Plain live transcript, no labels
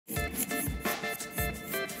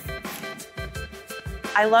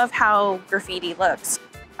I love how graffiti looks.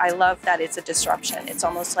 I love that it's a disruption. It's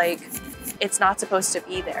almost like it's not supposed to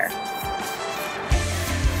be there.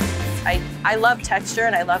 I love texture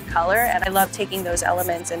and I love color, and I love taking those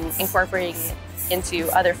elements and incorporating it into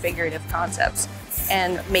other figurative concepts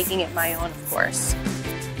and making it my own, of course.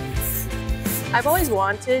 I've always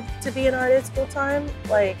wanted to be an artist full time.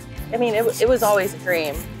 It was always a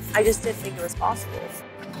dream. I just didn't think it was possible.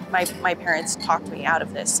 My parents talked me out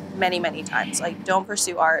of this many, many times. Like, don't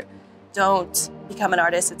pursue art. Don't become an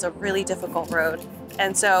artist. It's a really difficult road.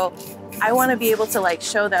 And so I want to be able to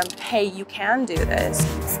show them, hey, you can do this.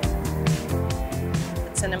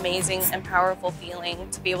 It's an amazing and powerful feeling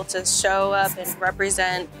to be able to show up and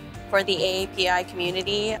represent for the AAPI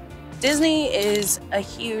community. Disney is a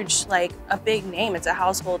huge, a big name. It's a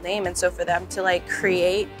household name. And so for them to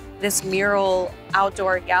create this mural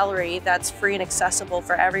outdoor gallery that's free and accessible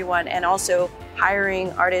for everyone, and also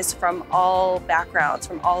hiring artists from all backgrounds,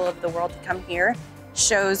 from all over the world to come here,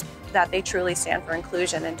 shows that they truly stand for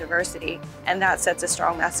inclusion and diversity. And that sets a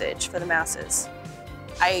strong message for the masses.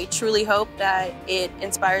 I truly hope that it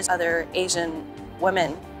inspires other Asian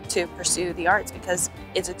women to pursue the arts because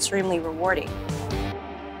it's extremely rewarding.